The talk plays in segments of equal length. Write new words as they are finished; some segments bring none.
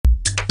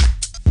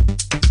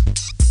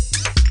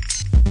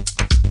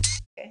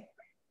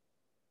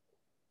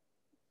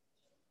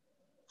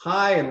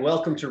Hi, and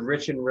welcome to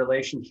Rich in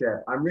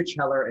Relationship. I'm Rich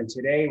Heller, and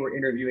today we're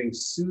interviewing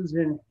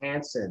Susan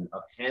Hansen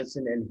of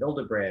Hansen and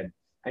Hildebrand.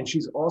 And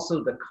she's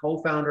also the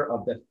co-founder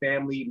of the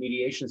Family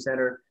Mediation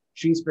Center.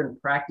 She's been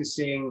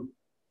practicing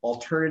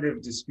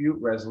alternative dispute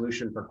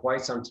resolution for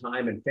quite some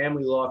time and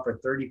family law for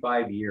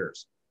 35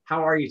 years.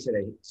 How are you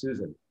today,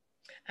 Susan?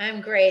 I'm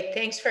great.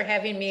 Thanks for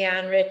having me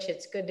on, Rich.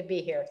 It's good to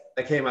be here.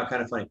 That came out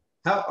kind of funny.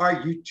 How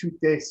are you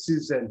today,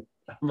 Susan?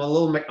 I'm a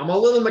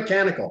little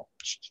mechanical.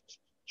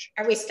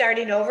 Are we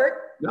starting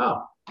over?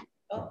 No,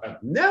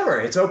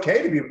 never. It's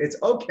okay to be, it's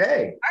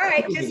okay. All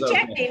right, Everything just is okay.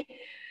 checking.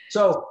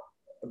 So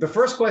the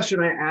first question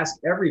I ask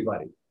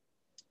everybody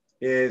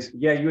is,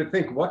 you would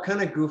think, what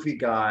kind of goofy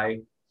guy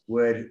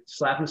would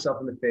slap himself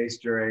in the face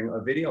during a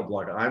video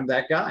blog? I'm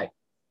that guy.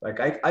 Like,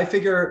 I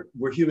figure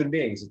we're human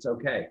beings. It's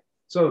okay.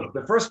 So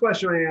the first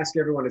question I ask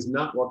everyone is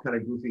not what kind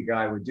of goofy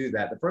guy would do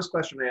that. The first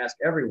question I ask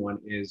everyone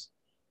is,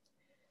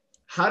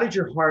 how did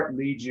your heart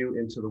lead you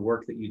into the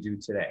work that you do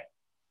today?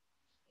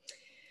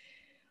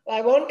 Well,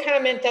 I won't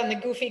comment on the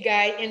goofy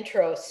guy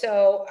intro,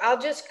 so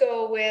I'll just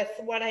go with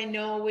what I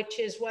know, which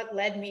is what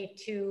led me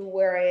to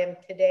where I am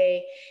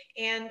today.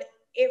 And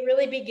it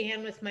really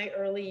began with my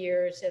early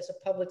years as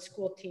a public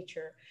school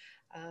teacher.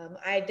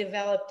 I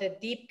developed a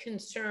deep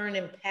concern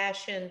and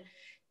passion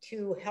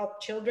to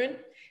help children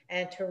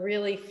and to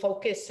really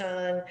focus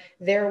on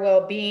their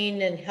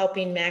well-being and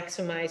helping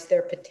maximize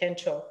their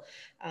potential.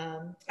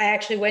 I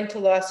actually went to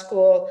law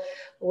school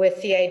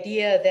with the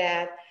idea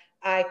that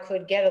I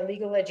could get a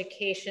legal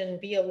education,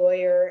 be a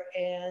lawyer,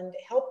 and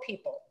help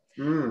people.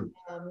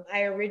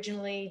 I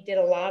originally did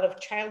a lot of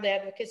child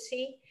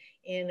advocacy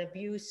in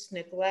abuse,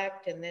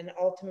 neglect, and then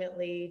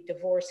ultimately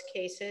divorce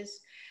cases.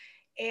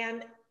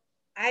 And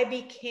I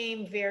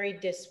became very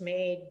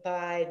dismayed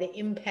by the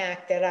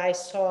impact that I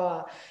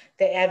saw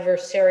the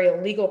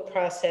adversarial legal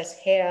process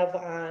have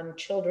on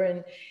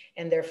children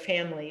and their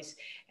families,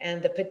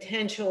 and the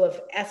potential of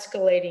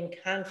escalating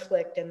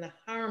conflict and the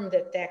harm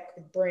that that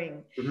could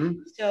bring.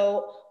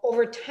 So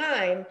over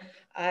time,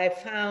 I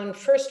found,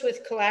 first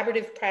with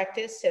collaborative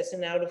practice as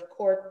an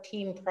out-of-court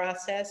team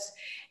process,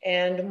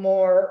 and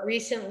more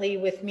recently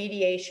with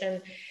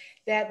mediation,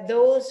 that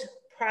those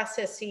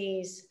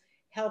processes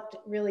helped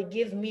really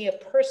give me a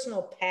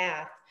personal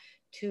path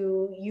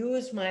to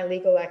use my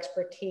legal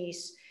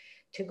expertise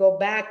to go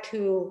back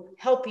to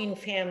helping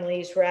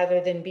families rather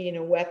than being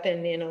a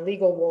weapon in a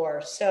legal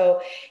war.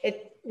 So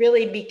it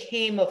really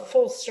became a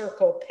full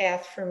circle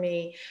path for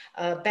me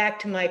back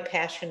to my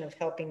passion of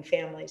helping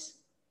families.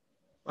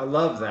 I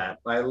love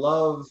that. I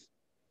love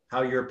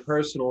how your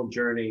personal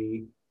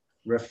journey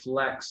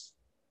reflects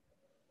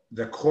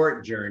the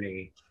court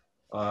journey,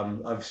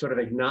 of sort of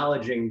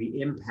acknowledging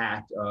the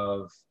impact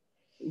of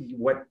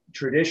what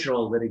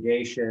traditional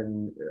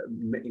litigation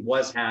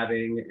was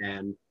having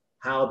and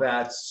how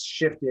that's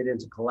shifted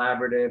into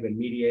collaborative and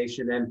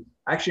mediation. And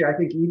actually, I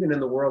think even in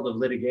the world of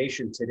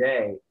litigation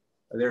today,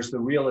 there's the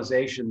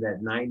realization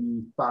that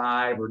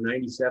 95 or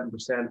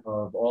 97%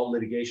 of all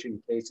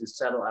litigation cases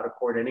settle out of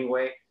court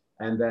anyway,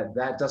 and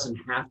that doesn't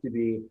have to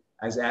be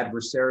as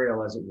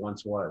adversarial as it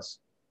once was.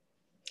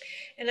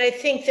 And I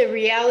think the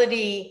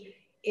reality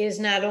is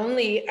not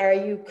only are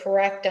you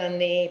correct on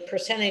the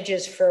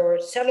percentages for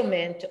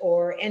settlement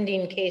or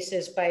ending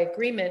cases by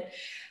agreement,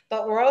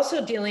 but we're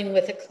also dealing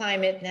with a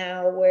climate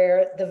now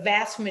where the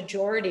vast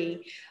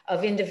majority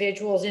of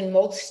individuals in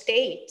most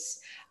states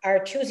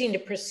are choosing to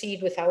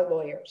proceed without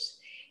lawyers.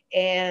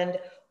 And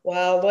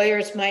while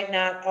lawyers might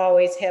not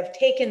always have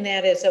taken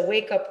that as a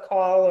wake-up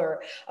call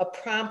or a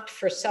prompt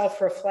for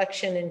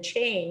self-reflection and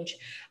change,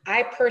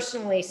 I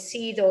personally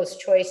see those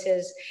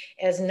choices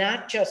as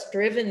not just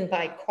driven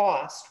by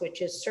cost,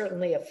 which is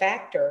certainly a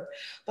factor,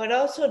 but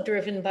also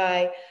driven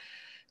by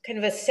kind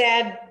of a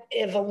sad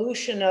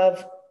evolution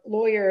of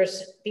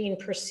lawyers being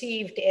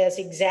perceived as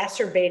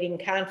exacerbating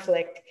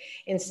conflict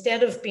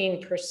instead of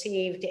being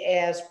perceived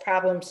as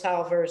problem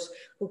solvers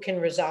who can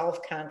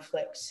resolve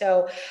conflict.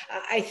 So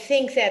I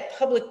think that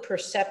public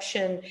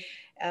perception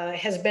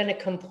has been a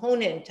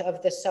component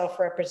of the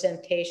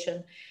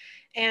self-representation.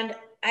 And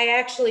I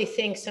actually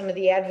think some of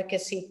the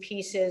advocacy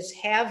pieces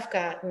have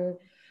gotten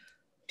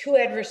too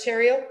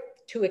adversarial,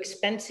 too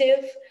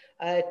expensive,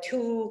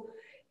 too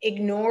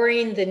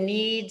ignoring the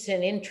needs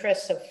and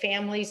interests of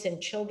families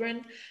and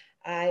children.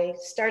 I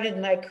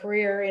started my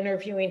career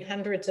interviewing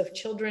hundreds of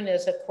children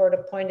as a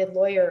court-appointed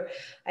lawyer.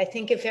 I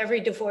think if every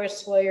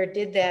divorce lawyer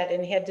did that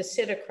and had to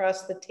sit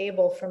across the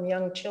table from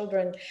young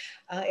children,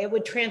 it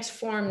would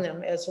transform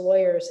them as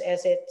lawyers,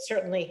 as it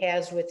certainly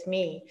has with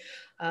me.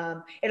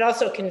 It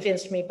also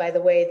convinced me, by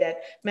the way,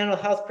 that mental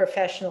health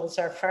professionals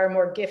are far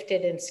more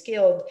gifted and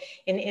skilled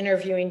in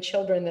interviewing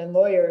children than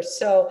lawyers.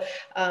 So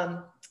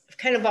I've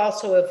kind of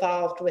also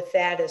evolved with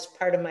that as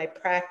part of my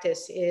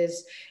practice,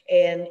 is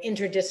an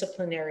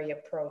interdisciplinary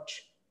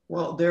approach.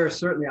 Well, there are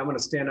certainly, I'm going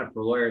to stand up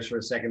for lawyers for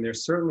a second.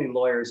 There's certainly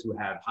lawyers who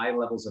have high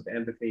levels of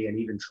empathy and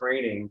even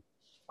training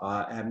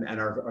and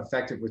are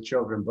effective with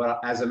children.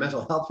 But as a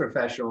mental health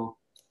professional,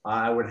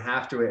 I would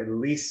have to at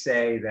least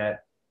say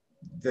that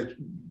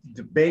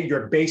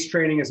your base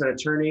training as an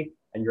attorney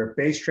and your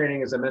base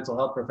training as a mental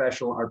health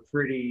professional are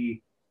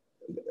pretty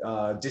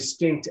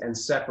distinct and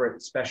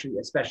separate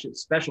specialities.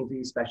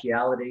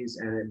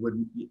 And it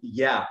would,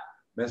 yeah,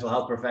 mental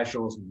health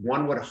professionals,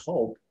 one would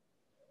hope,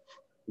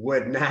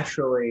 would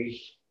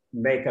naturally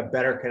make a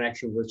better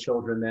connection with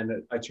children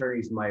than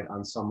attorneys might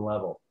on some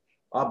level.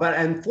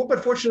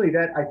 But fortunately,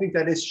 that I think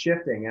that is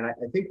shifting. And I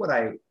think what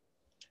I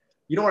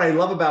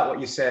love about what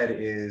you said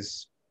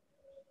is,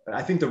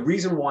 I think the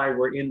reason why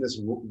we're in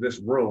this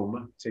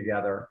room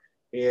together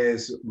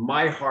is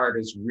my heart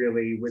is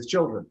really with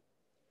children.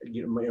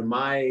 You know,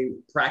 my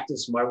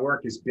practice, my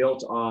work is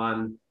built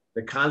on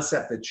the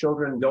concept that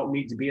children don't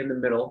need to be in the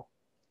middle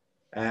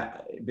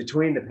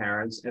between the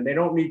parents, and they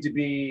don't need to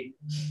be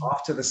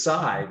off to the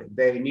side.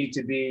 They need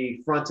to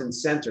be front and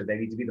center. They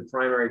need to be the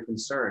primary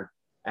concern.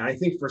 And I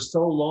think for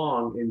so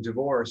long in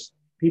divorce,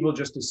 people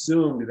just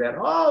assumed that,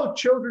 oh,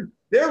 children,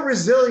 they're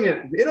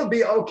resilient. It'll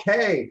be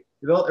okay.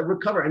 They'll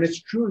recover. And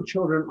it's true,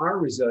 children are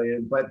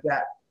resilient, but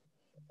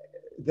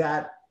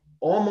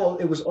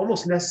it was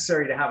almost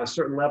necessary to have a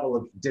certain level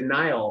of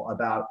denial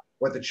about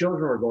what the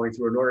children were going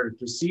through in order to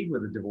proceed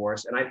with a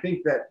divorce. And I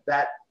think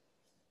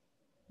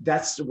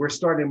we're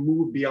starting to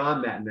move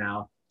beyond that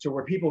now to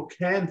where people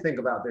can think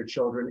about their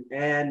children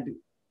and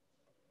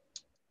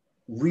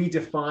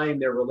redefine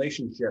their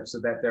relationship so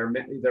that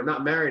they're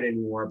not married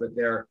anymore, but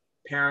they're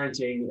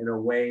parenting in a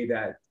way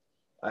that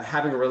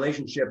having a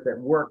relationship that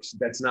works,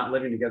 that's not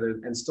living together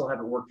and still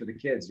haven't worked for the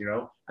kids, you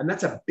know? And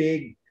that's a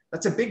big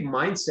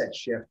mindset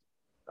shift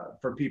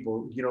for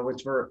people, you know.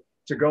 It's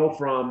to go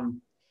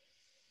from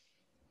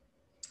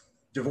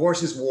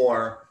divorce is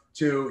war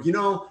to, you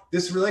know,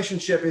 this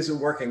relationship isn't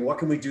working. What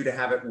can we do to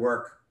have it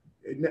work?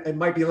 It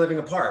might be living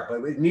apart,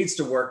 but it needs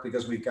to work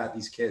because we've got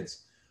these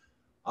kids.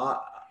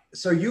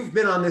 So you've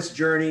been on this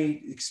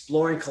journey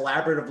exploring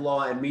collaborative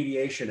law and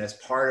mediation as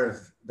part of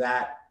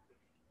that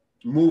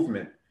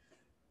movement.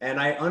 And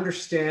I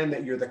understand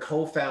that you're the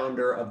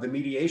co-founder of the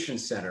Mediation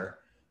Center.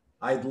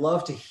 I'd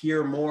love to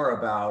hear more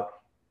about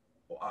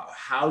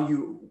how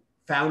you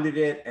founded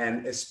it,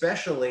 and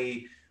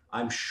especially,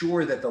 I'm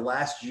sure that the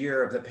last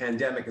year of the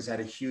pandemic has had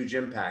a huge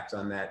impact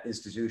on that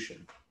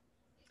institution.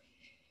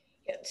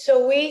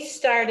 So we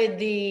started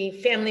the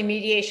Family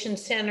Mediation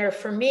Center.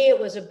 For me, it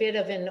was a bit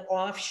of an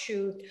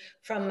offshoot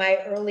from my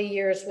early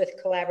years with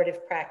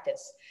collaborative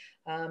practice.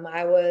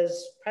 I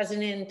was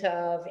president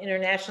of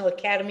International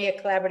Academy of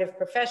Collaborative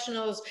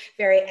Professionals,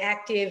 very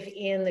active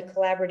in the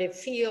collaborative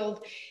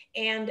field.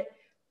 And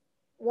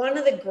one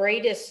of the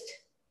greatest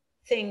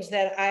things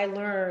that I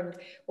learned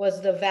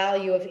was the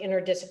value of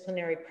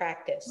interdisciplinary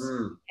practice.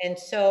 And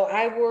so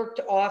I worked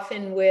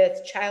often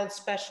with child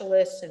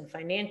specialists and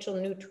financial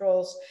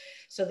neutrals.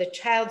 So the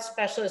child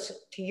specialist,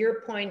 to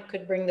your point,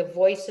 could bring the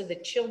voice of the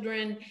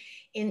children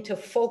into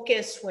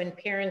focus when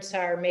parents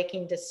are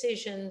making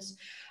decisions.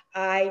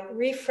 I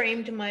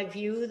reframed my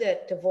view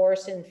that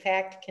divorce, in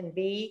fact, can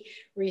be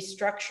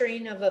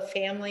restructuring of a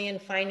family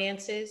and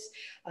finances.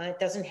 It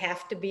doesn't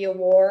have to be a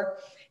war.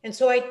 And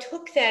so I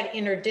took that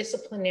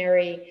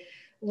interdisciplinary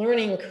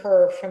learning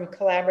curve from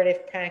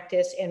collaborative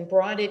practice and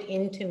brought it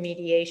into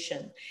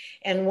mediation.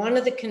 And one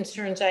of the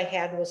concerns I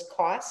had was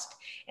cost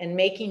and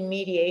making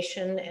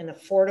mediation an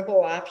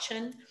affordable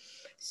option.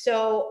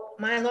 So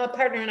my law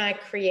partner and I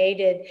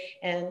created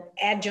an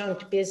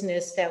adjunct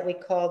business that we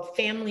called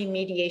Family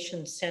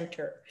Mediation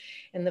Center.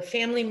 And the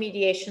Family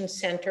Mediation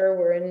Center,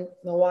 we're in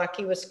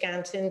Milwaukee,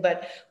 Wisconsin,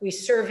 but we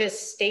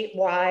service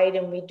statewide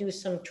and we do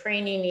some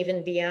training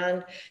even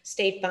beyond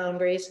state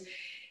boundaries.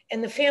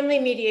 And the Family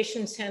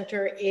Mediation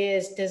Center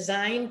is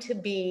designed to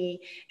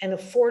be an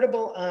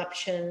affordable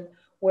option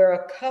where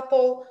a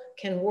couple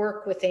can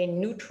work with a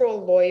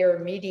neutral lawyer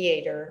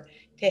mediator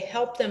to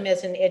help them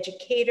as an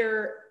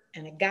educator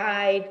and a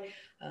guide,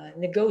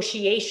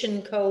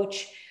 negotiation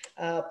coach,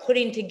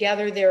 putting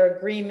together their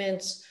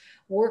agreements,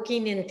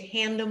 working in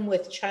tandem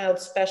with child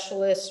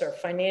specialists or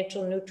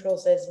financial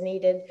neutrals as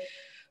needed.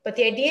 But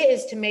the idea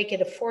is to make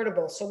it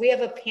affordable. So we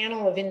have a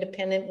panel of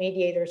independent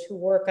mediators who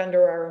work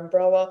under our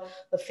umbrella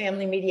of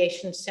Family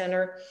Mediation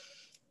Center.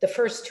 The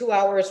first 2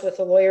 hours with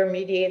a lawyer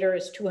mediator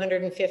is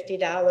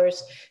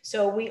 $250.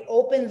 So we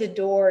open the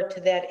door to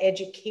that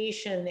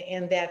education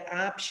and that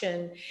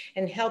option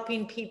and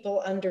helping people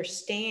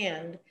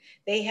understand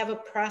they have a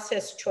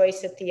process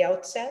choice at the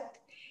outset.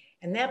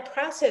 And that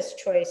process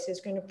choice is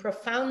going to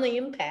profoundly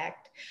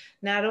impact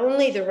not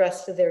only the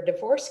rest of their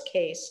divorce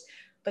case,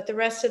 but the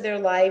rest of their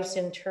lives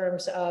in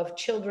terms of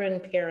children,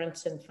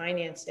 parents, and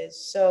finances.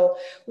 So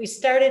we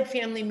started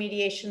Family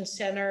Mediation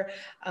Center.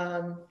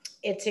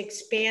 It's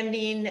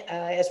expanding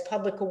as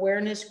public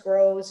awareness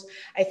grows.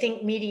 I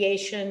think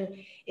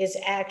mediation is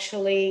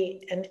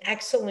actually an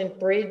excellent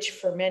bridge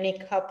for many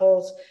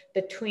couples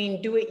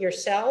between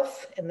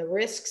do-it-yourself and the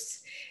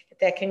risks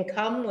that can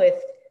come with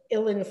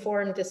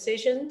ill-informed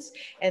decisions,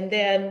 and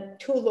then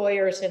two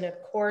lawyers in a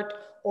court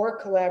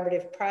or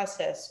collaborative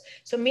process.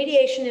 So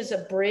mediation is a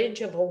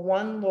bridge of a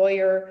one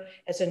lawyer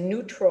as a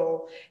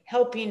neutral,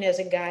 helping as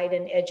a guide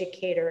and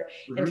educator.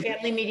 And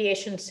Family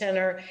Mediation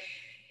Center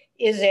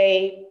is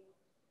a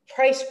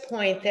price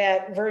point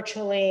that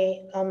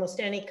virtually almost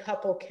any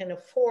couple can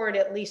afford,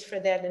 at least for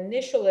that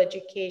initial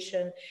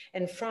education.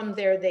 And from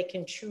there, they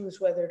can choose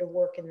whether to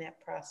work in that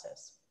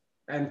process.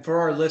 And for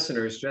our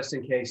listeners, just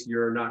in case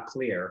you're not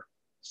clear,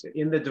 so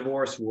in the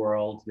divorce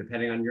world,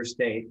 depending on your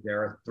state, there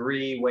are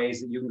three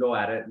ways that you can go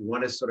at it.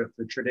 One is sort of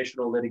the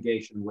traditional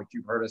litigation, which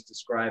you've heard us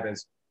describe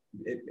as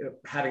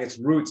having its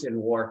roots in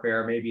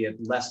warfare, maybe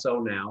less so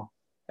now.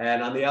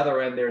 And on the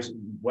other end, there's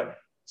what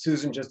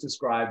Susan just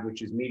described,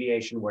 which is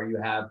mediation, where you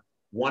have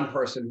one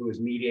person who is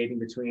mediating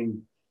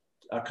between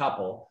a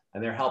couple,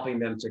 and they're helping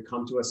them to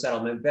come to a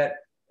settlement that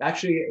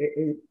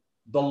actually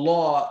the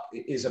law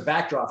is a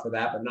backdrop for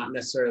that, but not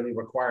necessarily a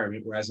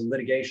requirement. Whereas in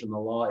litigation, the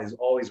law is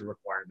always a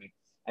requirement.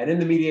 And in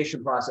the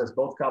mediation process,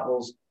 both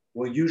couples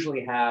will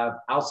usually have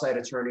outside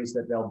attorneys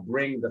that they'll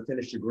bring the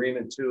finished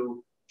agreement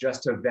to,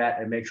 just to vet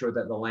and make sure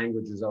that the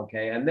language is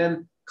okay. And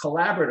then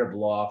collaborative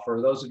law,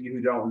 for those of you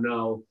who don't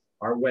know,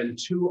 are when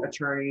two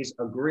attorneys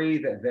agree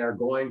that they're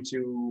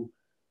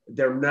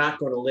not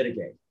going to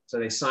litigate. So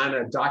they sign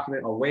a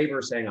document, a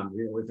waiver saying,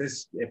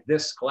 if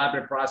this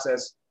collaborative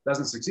process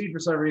doesn't succeed for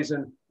some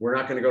reason, we're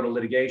not going to go to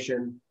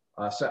litigation.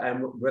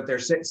 And what they're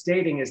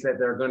stating is that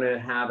they're going to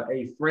have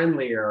a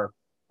friendlier,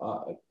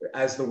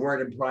 as the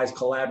word implies,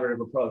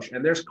 collaborative approach.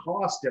 And there's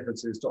cost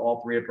differences to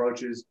all three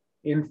approaches.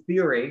 In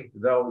theory,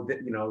 though,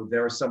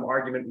 there is some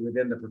argument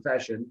within the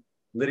profession.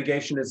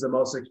 Litigation is the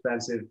most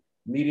expensive,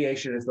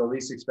 mediation is the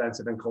least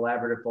expensive, and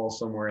collaborative falls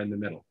somewhere in the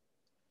middle.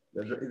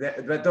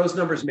 But those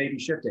numbers may be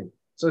shifting.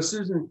 So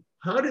Susan,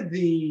 how did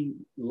the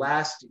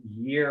last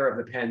year of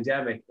the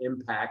pandemic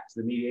impact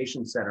the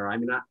Mediation Center? I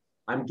mean,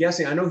 I'm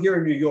guessing, I know here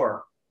in New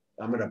York,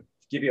 I'm going to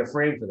give you a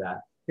frame for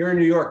that. Here in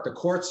New York, the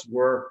courts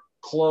were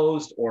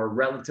closed or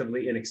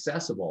relatively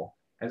inaccessible.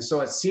 And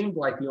so it seemed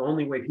like the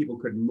only way people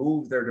could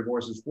move their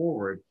divorces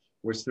forward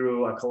was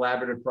through a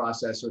collaborative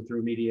process or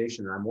through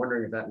mediation. And I'm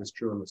wondering if that was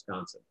true in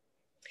Wisconsin.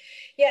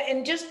 Yeah,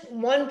 and just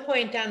one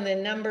point on the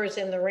numbers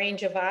and the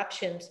range of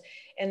options,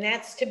 and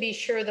that's to be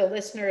sure the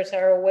listeners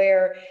are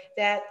aware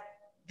that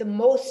the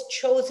most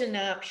chosen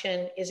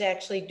option is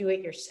actually do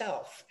it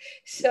yourself.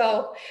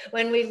 So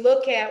when we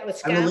look at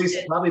Wisconsin,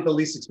 and probably the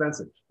least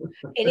expensive.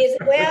 It is,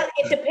 well,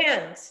 it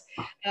depends.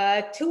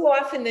 Too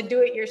often the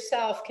do it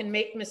yourself can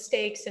make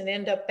mistakes and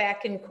end up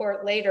back in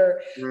court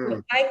later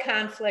with high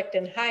conflict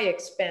and high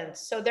expense.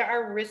 So there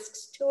are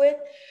risks to it.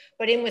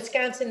 But in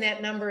Wisconsin,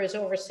 that number is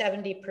over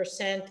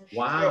 70%.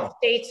 Wow. There are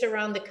states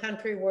around the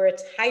country where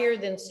it's higher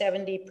than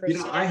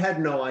 70%. I had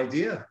no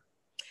idea.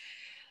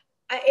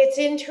 It's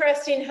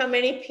interesting how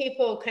many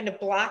people kind of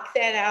block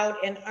that out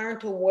and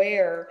aren't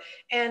aware.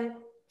 And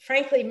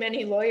frankly,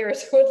 many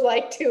lawyers would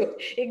like to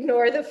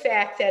ignore the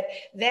fact that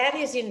that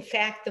is in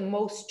fact the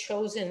most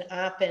chosen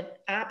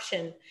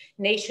option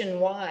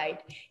nationwide.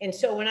 And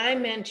so when I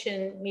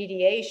mention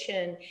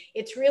mediation,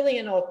 it's really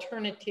an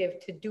alternative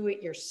to do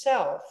it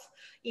yourself,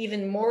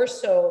 even more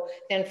so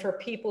than for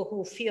people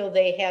who feel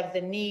they have the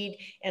need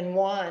and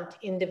want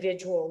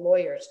individual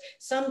lawyers.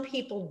 Some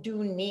people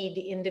do need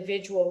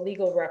individual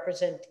legal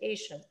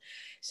representation.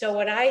 So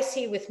what I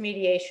see with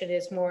mediation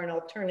is more an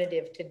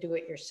alternative to do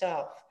it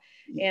yourself.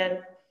 And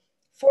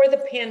for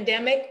the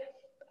pandemic,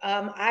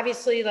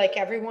 obviously, like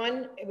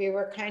everyone, we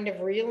were kind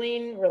of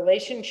reeling.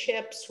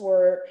 Relationships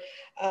were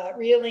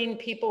reeling.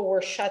 People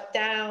were shut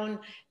down.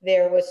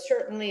 There was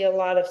certainly a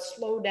lot of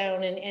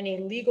slowdown in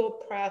any legal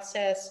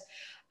process.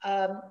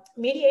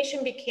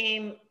 Mediation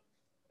became,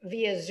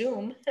 via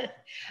Zoom,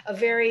 a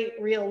very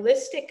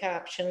realistic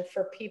option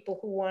for people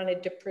who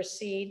wanted to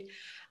proceed.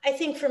 I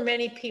think for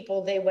many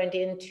people, they went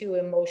into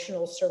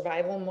emotional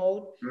survival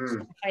mode,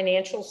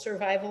 financial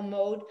survival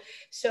mode.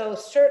 So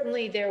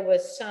certainly there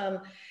was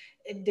some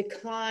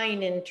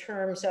decline in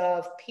terms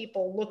of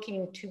people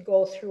looking to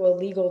go through a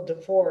legal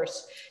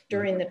divorce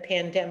during the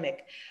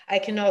pandemic. I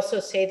can also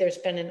say there's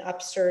been an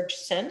upsurge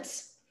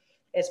since,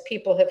 as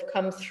people have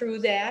come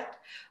through that.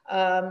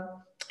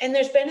 And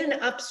there's been an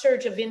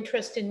upsurge of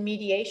interest in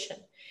mediation,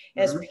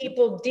 as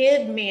people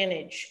did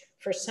manage,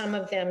 for some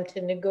of them,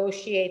 to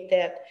negotiate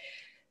that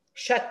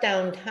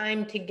shutdown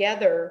time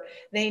together.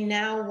 They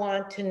now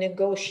want to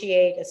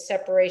negotiate a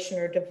separation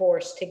or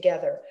divorce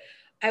together.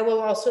 I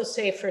will also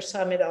say for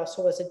some, it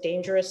also was a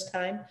dangerous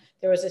time.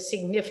 There was a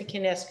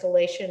significant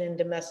escalation in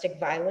domestic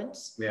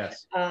violence.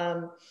 Yes.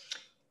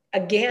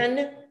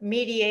 Again,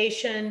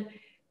 mediation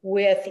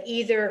with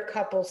either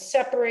couples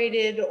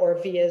separated or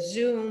via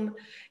Zoom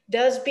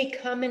does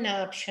become an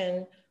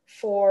option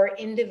for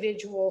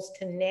individuals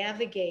to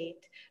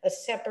navigate a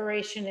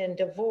separation and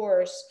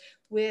divorce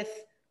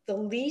with the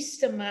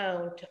least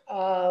amount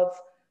of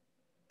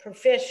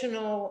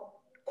professional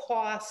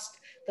cost,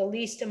 the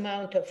least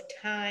amount of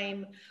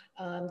time,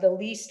 the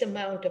least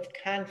amount of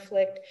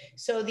conflict.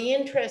 So the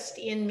interest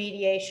in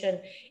mediation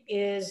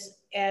is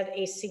at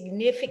a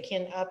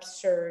significant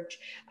upsurge,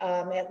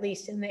 at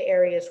least in the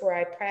areas where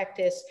I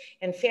practice.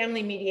 And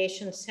Family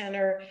Mediation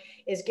Center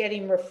is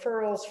getting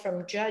referrals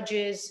from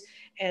judges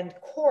and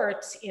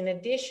courts, in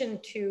addition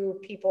to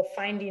people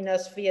finding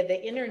us via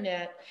the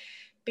internet,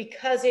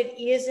 because it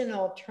is an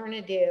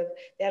alternative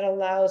that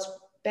allows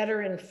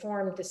better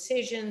informed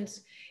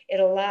decisions. It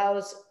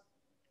allows,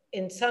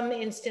 in some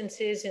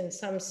instances, in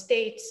some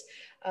states,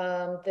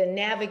 the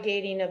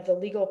navigating of the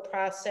legal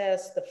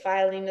process, the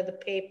filing of the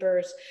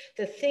papers,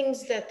 the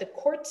things that the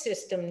court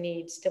system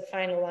needs to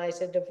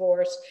finalize a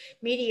divorce.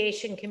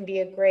 Mediation can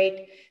be a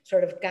great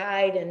sort of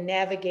guide and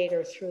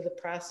navigator through the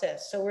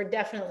process. So we're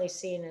definitely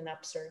seeing an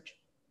upsurge.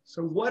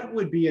 So what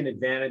would be an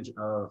advantage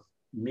of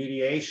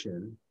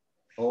mediation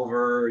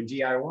over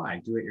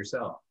DIY, do it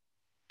yourself?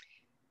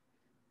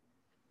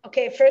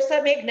 Okay, first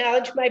let me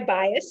acknowledge my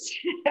bias.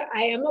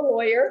 I am a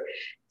lawyer,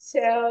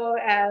 so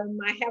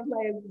I have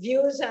my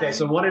views on. Okay,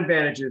 so one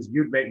advantage is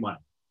you'd make money.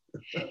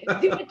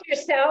 Do it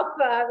yourself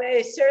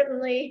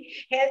certainly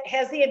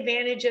has the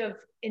advantage of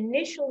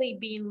initially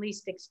being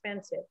least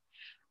expensive.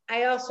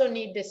 I also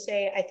need to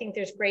say, I think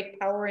there's great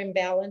power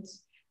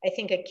imbalance. I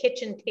think a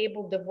kitchen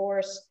table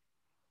divorce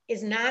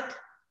is not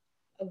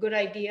a good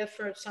idea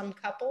for some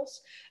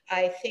couples.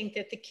 I think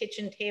that the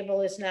kitchen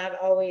table is not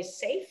always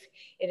safe.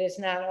 It is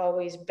not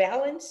always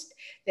balanced.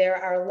 There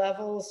are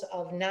levels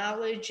of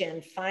knowledge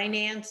and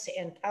finance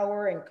and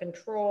power and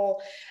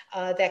control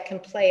that can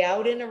play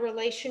out in a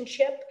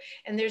relationship.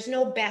 And there's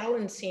no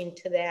balancing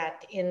to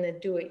that in the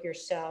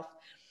do-it-yourself.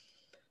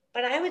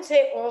 But I would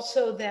say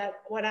also that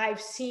what I've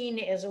seen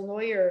as a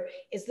lawyer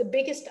is the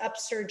biggest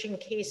upsurge in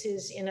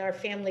cases in our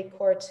family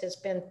courts has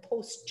been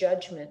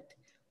post-judgment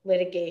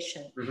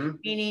litigation,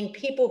 meaning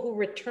people who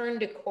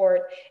return to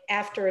court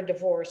after a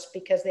divorce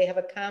because they have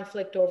a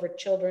conflict over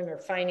children or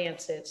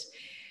finances.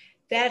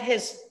 That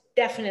has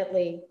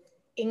definitely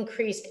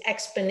increased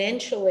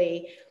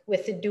exponentially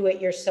with the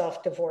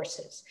do-it-yourself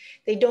divorces.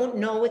 They don't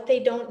know what they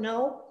don't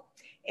know.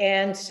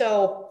 And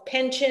so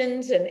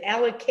pensions and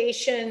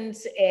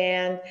allocations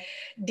and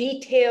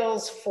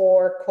details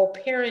for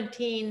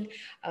co-parenting,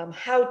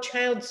 how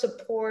child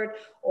support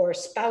or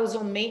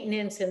spousal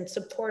maintenance and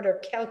support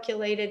are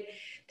calculated.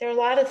 There are a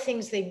lot of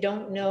things they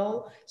don't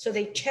know. So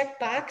they check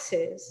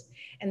boxes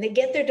and they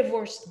get their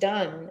divorce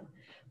done,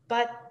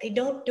 but they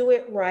don't do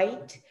it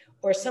right,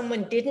 or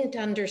someone didn't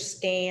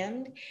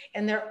understand.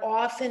 And they're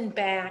often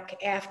back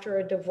after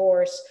a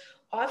divorce,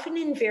 often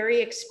in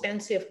very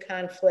expensive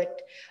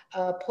conflict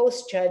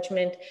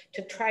post-judgment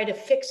to try to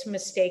fix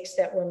mistakes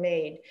that were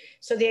made.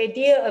 So the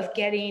idea of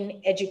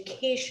getting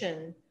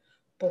education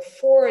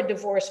before a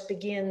divorce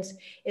begins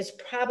is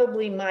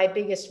probably my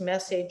biggest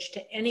message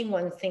to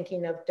anyone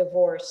thinking of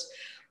divorce.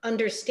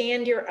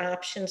 Understand your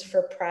options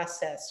for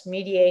process,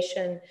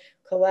 mediation,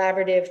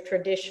 collaborative,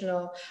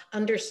 traditional.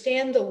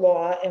 Understand the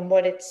law and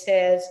what it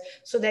says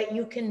so that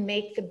you can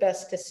make the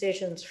best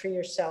decisions for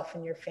yourself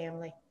and your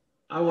family.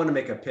 I want to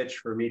make a pitch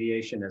for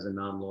mediation as a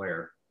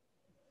non-lawyer.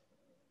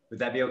 Would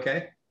that be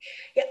okay?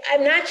 Yeah,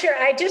 I'm not sure.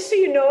 Just so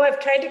you know, I've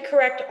tried to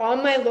correct all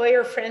my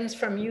lawyer friends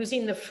from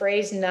using the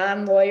phrase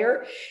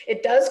non-lawyer.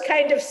 It does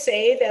kind of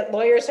say that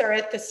lawyers are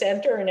at the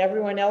center and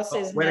everyone else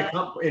is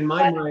not. In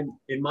my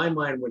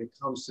mind, when it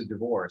comes to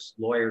divorce,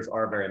 lawyers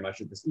are very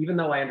much at this. Even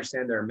though I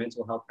understand there are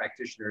mental health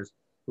practitioners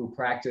who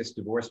practice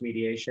divorce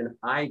mediation,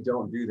 I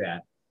don't do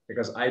that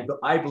because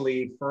I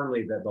believe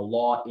firmly that the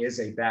law is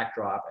a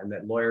backdrop and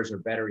that lawyers are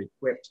better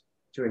equipped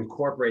to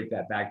incorporate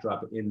that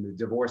backdrop in the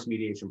divorce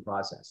mediation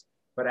process.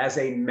 But as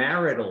a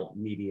marital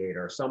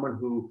mediator, someone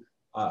who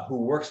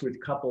works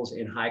with couples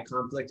in high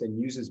conflict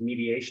and uses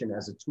mediation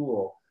as a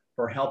tool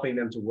for helping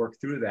them to work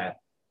through that,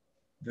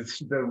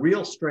 the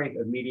real strength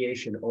of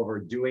mediation over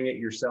doing it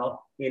yourself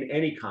in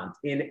any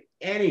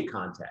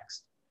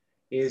context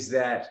is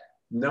that,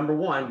 number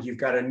one, you've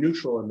got a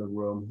neutral in the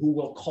room who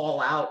will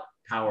call out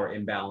power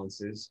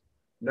imbalances.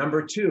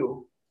 Number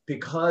two,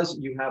 because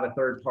you have a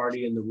third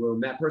party in the room,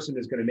 that person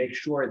is going to make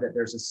sure that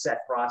there's a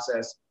set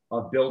process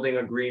of building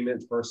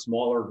agreements, for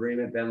smaller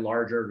agreement, then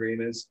larger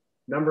agreements.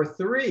 Number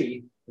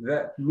three,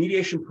 the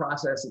mediation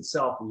process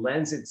itself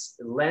lends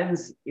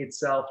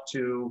itself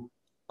to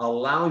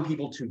allowing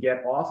people to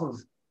get off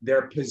of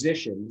their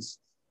positions,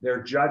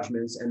 their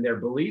judgments, and their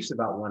beliefs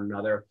about one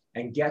another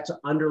and get to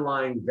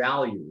underlying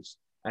values.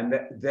 And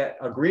that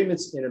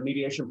agreements in a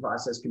mediation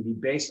process can be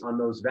based on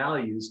those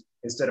values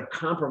instead of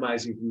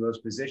compromising from those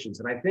positions.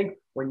 And I think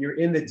when you're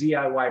in the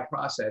DIY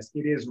process,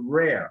 it is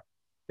rare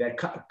that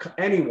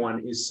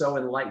anyone is so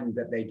enlightened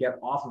that they get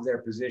off of their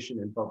position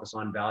and focus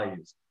on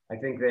values. I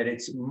think that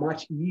it's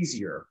much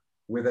easier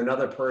with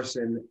another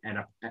person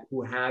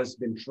who has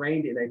been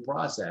trained in a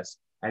process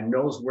and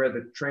knows where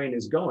the train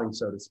is going,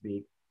 so to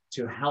speak,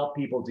 to help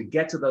people to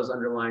get to those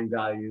underlying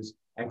values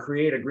and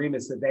create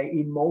agreements that they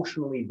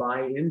emotionally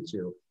buy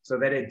into so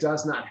that it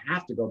does not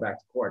have to go back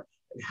to court.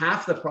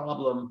 Half the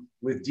problem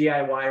with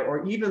DIY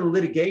or even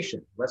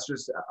litigation, let's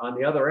just on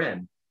the other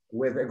end,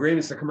 with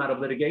agreements that come out of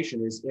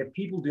litigation is if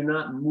people do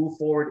not move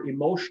forward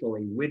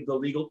emotionally with the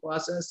legal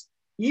process,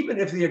 even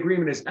if the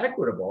agreement is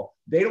equitable,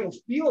 they don't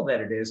feel that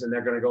it is and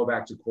they're going to go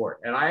back to court.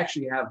 And I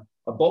actually have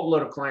a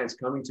boatload of clients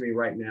coming to me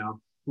right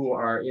now who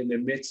are in the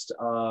midst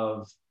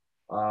of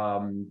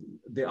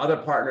the other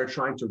partner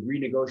trying to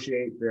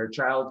renegotiate their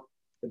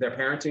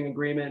parenting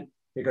agreement,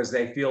 because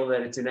they feel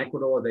that it's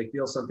inequitable or they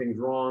feel something's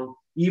wrong,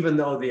 even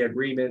though the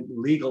agreement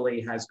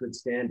legally has good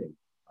standing.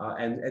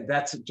 And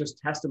that's just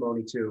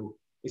testimony to,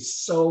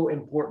 it's so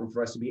important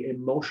for us to be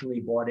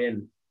emotionally bought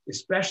in,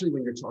 especially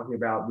when you're talking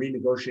about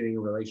renegotiating a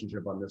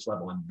relationship on this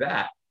level. And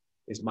that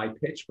is my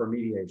pitch for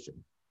mediation.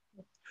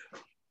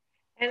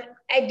 And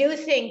I do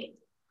think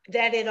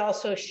that it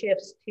also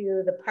shifts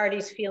to the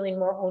parties feeling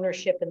more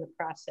ownership in the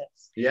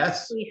process.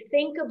 Yes. We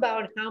think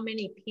about how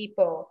many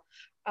people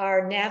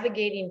are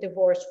navigating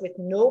divorce with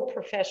no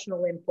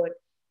professional input,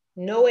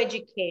 no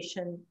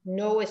education,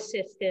 no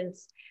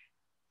assistance.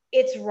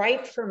 It's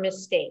ripe for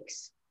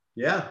mistakes.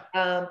 Yeah.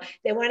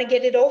 They want to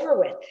get it over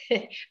with.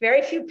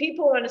 Very few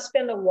people want to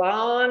spend a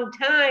long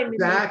time in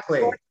the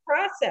divorce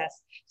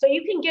process. So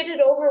you can get it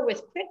over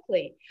with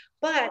quickly.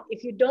 But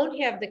if you don't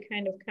have the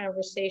kind of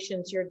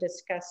conversations you're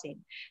discussing,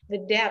 the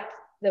depth,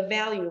 the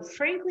value,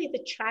 frankly,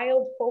 the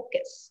child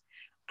focus.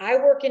 I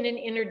work in an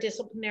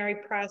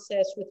interdisciplinary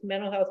process with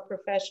mental health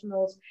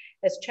professionals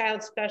as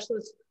child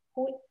specialists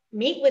who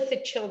meet with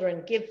the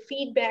children, give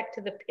feedback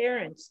to the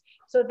parents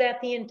so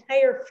that the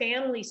entire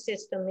family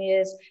system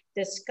is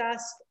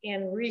discussed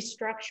and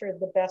restructured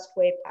the best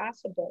way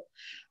possible.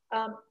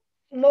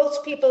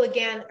 Most people,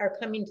 again, are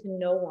coming to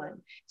no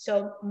one.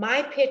 So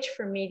my pitch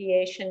for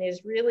mediation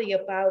is really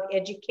about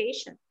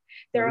education.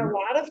 There are a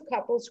lot of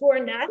couples who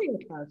are not in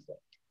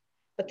conflict,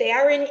 but they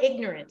are in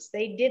ignorance.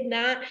 They do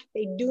not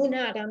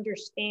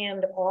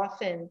understand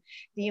often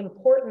the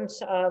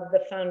importance of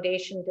the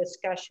foundation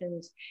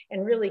discussions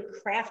and really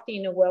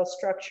crafting a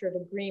well-structured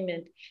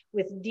agreement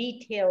with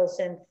details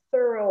and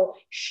thorough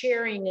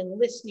sharing and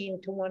listening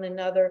to one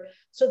another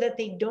so that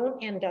they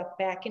don't end up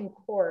back in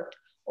court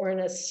or in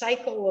a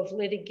cycle of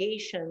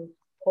litigation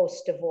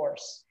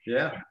post-divorce.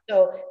 Yeah.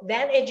 So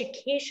that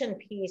education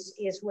piece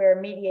is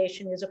where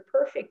mediation is a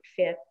perfect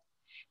fit,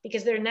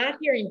 because they're not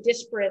hearing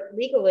disparate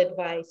legal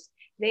advice.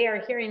 They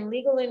are hearing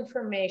legal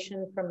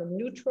information from a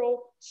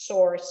neutral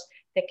source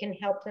that can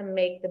help them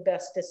make the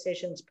best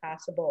decisions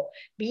possible,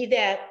 be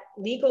that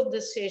legal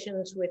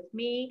decisions with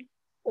me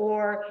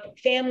or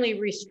family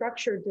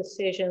restructured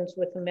decisions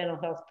with a mental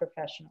health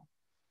professional.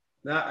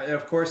 Now,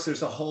 of course,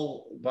 there's a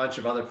whole bunch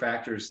of other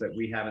factors that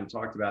we haven't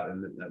talked about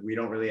and that we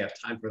don't really have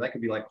time for. That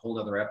could be like a whole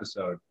other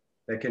episode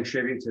that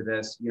contribute to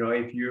this. You know,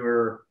 if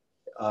you're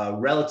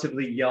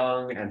relatively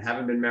young and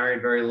haven't been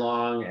married very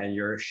long and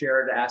your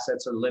shared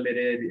assets are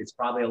limited, it's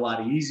probably a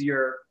lot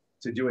easier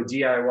to do a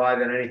DIY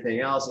than anything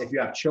else. If you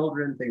have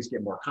children, things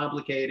get more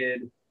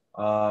complicated.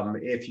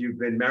 If you've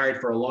been married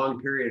for a long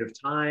period of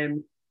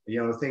time,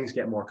 you know, things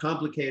get more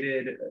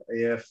complicated.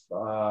 If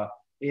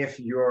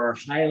you're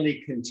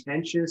highly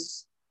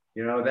contentious,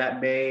 you know, it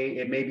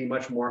may be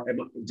much more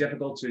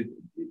difficult to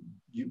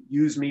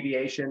use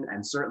mediation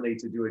and certainly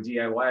to do a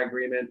DIY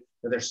agreement.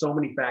 But there's so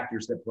many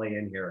factors that play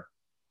in here.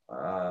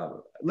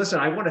 Listen,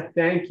 I want to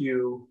thank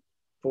you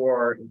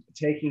for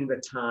taking the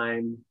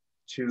time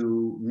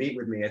to meet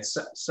with me. It's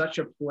such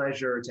a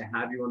pleasure to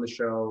have you on the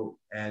show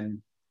and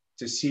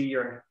to see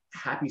your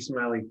happy,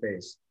 smiling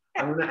face.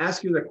 I'm going to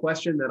ask you the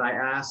question that I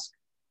ask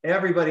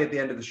everybody at the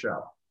end of the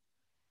show.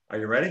 Are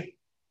you ready?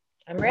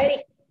 I'm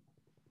ready.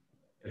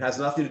 It has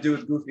nothing to do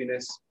with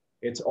goofiness.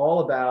 It's all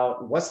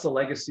about what's the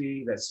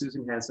legacy that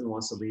Susan Hansen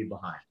wants to leave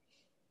behind.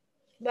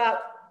 Well,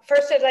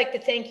 first, I'd like to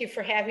thank you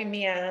for having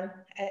me on,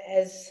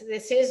 as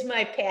this is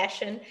my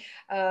passion.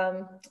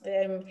 I'm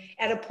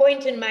at a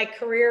point in my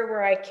career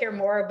where I care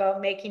more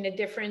about making a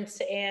difference.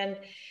 And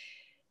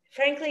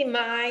frankly,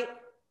 my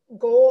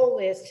goal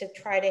is to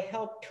try to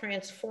help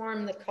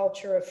transform the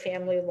culture of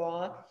family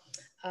law.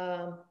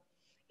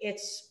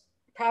 It's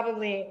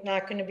probably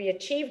not going to be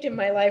achieved in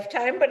my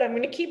lifetime, but I'm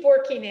going to keep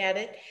working at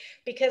it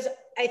because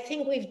I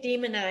think we've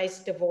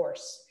demonized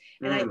divorce.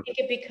 And I think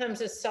it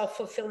becomes a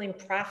self-fulfilling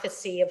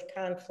prophecy of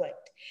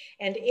conflict.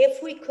 And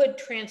if we could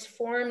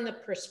transform the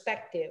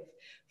perspective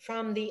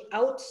from the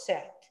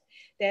outset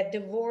that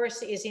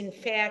divorce is in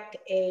fact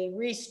a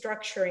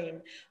restructuring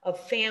of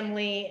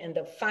family and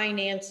of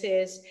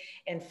finances,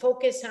 and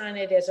focus on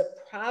it as a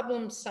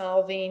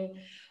problem-solving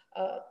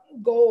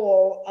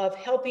goal of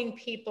helping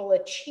people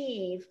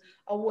achieve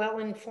a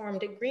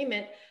well-informed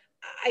agreement,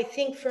 I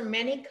think for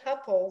many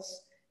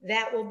couples,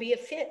 that will be a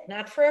fit,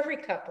 not for every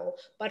couple,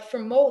 but for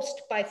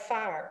most by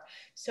far.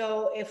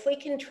 So if we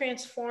can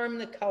transform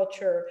the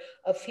culture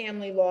of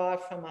family law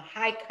from a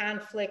high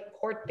conflict,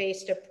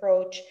 court-based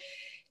approach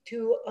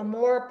to a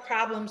more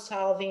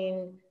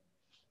problem-solving,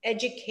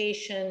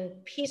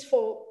 education,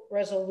 peaceful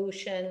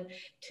resolution,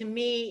 to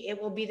me,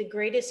 it will be the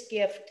greatest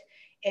gift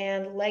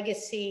and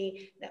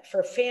legacy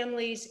for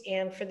families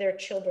and for their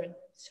children.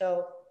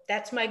 So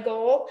that's my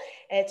goal.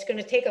 It's going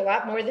to take a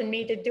lot more than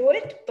me to do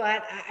it,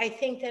 but I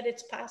think that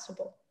it's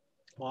possible.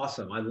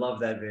 Awesome. I love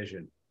that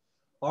vision.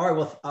 All right.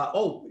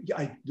 Well,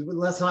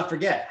 let's not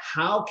forget,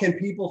 how can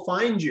people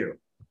find you?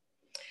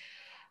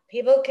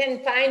 People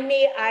can find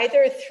me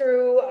either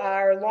through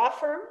our law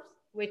firm,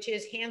 which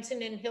is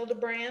Hansen and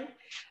Hildebrand.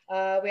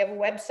 We have a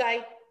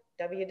website,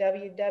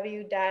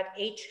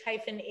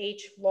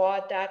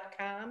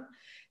 www.h-hlaw.com.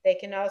 They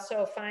can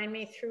also find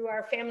me through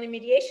our Family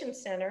Mediation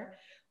Center,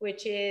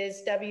 which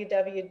is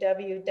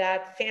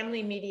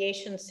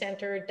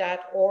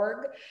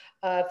www.familymediationcenter.org.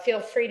 Feel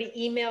free to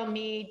email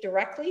me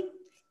directly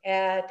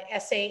at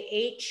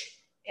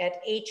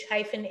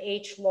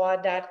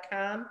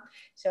sah@h-law.com.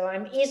 So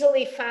I'm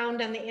easily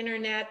found on the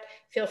internet.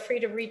 Feel free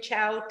to reach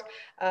out.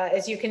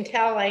 As you can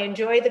tell, I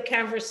enjoy the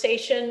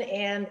conversation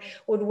and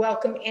would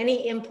welcome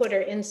any input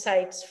or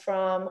insights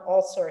from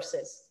all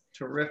sources.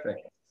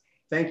 Terrific.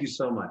 Thank you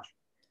so much.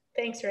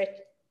 Thanks, Rich.